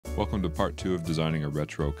Welcome to part 2 of designing a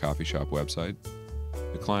retro coffee shop website.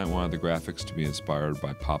 The client wanted the graphics to be inspired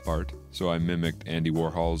by pop art, so I mimicked Andy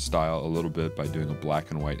Warhol's style a little bit by doing a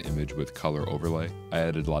black and white image with color overlay. I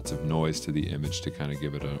added lots of noise to the image to kind of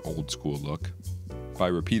give it an old school look. By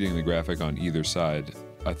repeating the graphic on either side,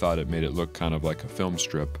 I thought it made it look kind of like a film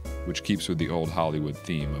strip, which keeps with the old Hollywood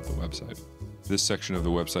theme of the website. This section of the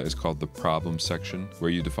website is called the problem section, where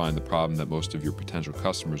you define the problem that most of your potential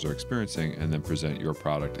customers are experiencing and then present your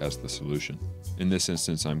product as the solution. In this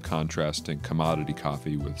instance, I'm contrasting commodity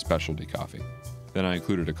coffee with specialty coffee. Then I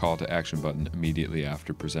included a call to action button immediately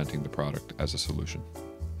after presenting the product as a solution.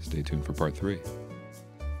 Stay tuned for part 3.